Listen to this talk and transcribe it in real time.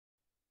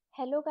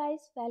Hello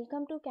guys,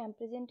 welcome to Camp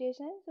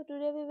Presentation. So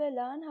today we will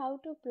learn how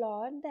to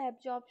plot the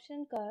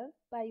absorption curve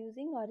by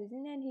using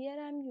Origin, and here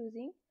I am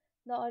using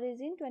the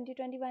Origin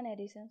 2021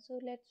 edition. So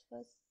let's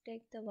first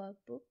take the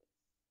workbook.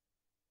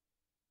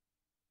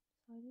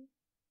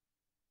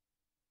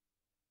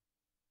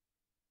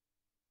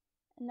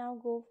 Now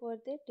go for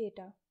the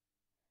data.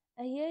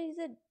 Here is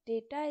the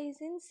data is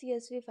in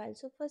CSV file.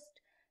 So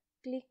first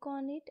click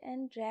on it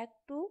and drag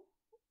to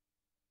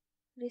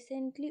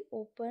recently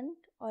opened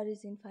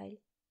Origin file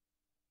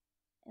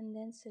and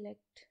then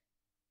select.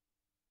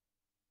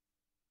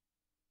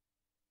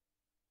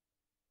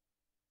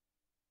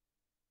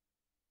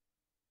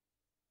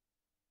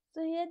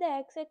 So here the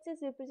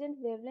x-axis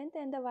represents wavelength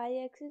and the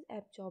y-axis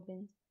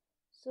absorbance.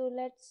 So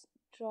let's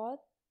plot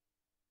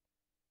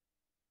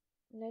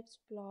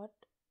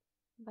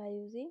by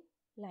using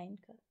line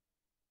curve.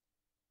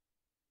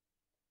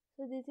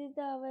 So this is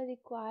our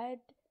required.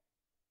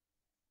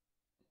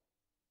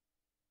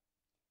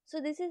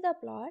 So this is the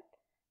plot,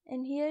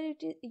 and here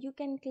it is. You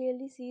can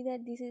clearly see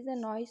that this is the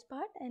noise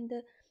part, and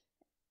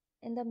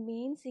the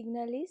main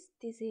signal is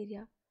this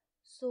area.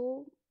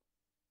 So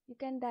you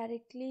can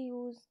directly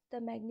use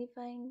the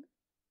magnifying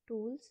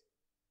tools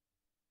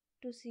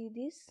to see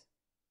this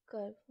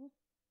curve.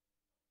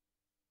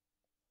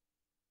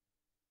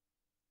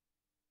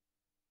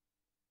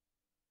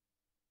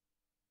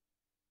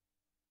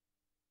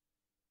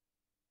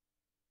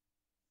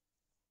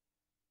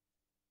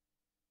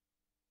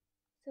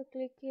 So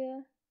click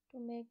here to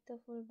make the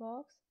full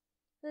box.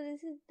 So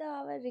this is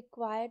our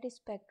required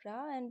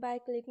spectra, and by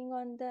clicking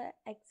on the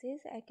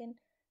axis I can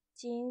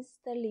change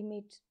the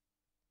limits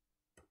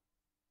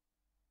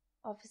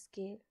of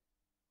scale.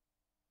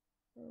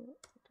 So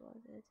it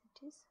was as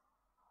it is.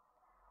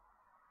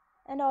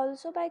 And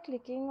also by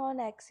clicking on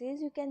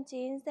axis you can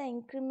change the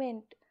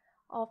increment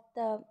of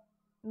the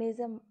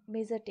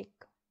measure tick.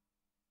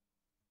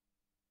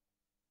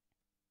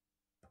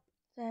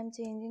 So I am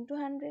changing to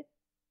 100,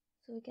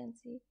 so we can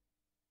see.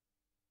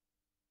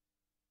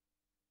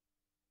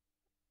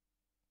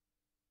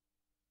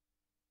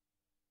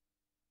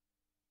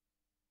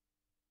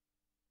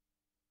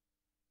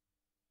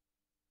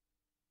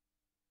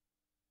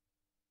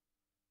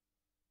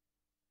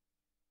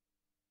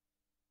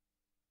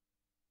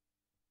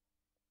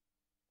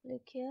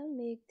 Click here,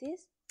 make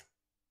this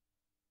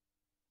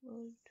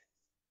bold.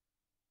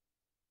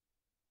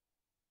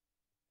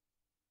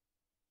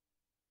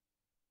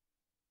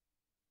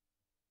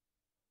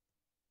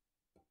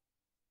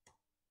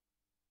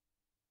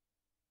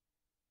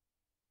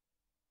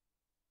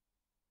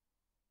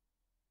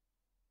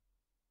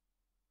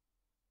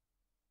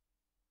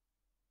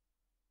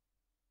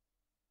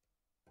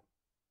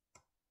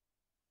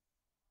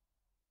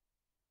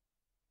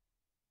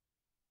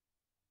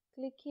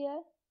 Click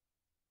here,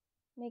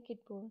 make it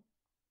bold.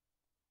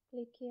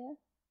 Click here,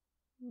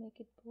 make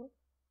it bold,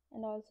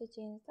 and also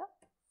change the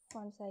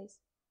font size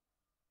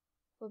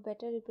for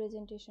better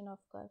representation of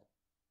curve.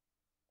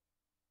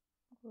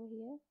 Go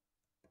here,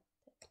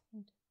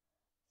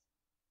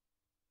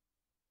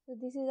 so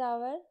this is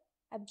our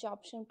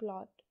absorption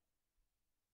plot.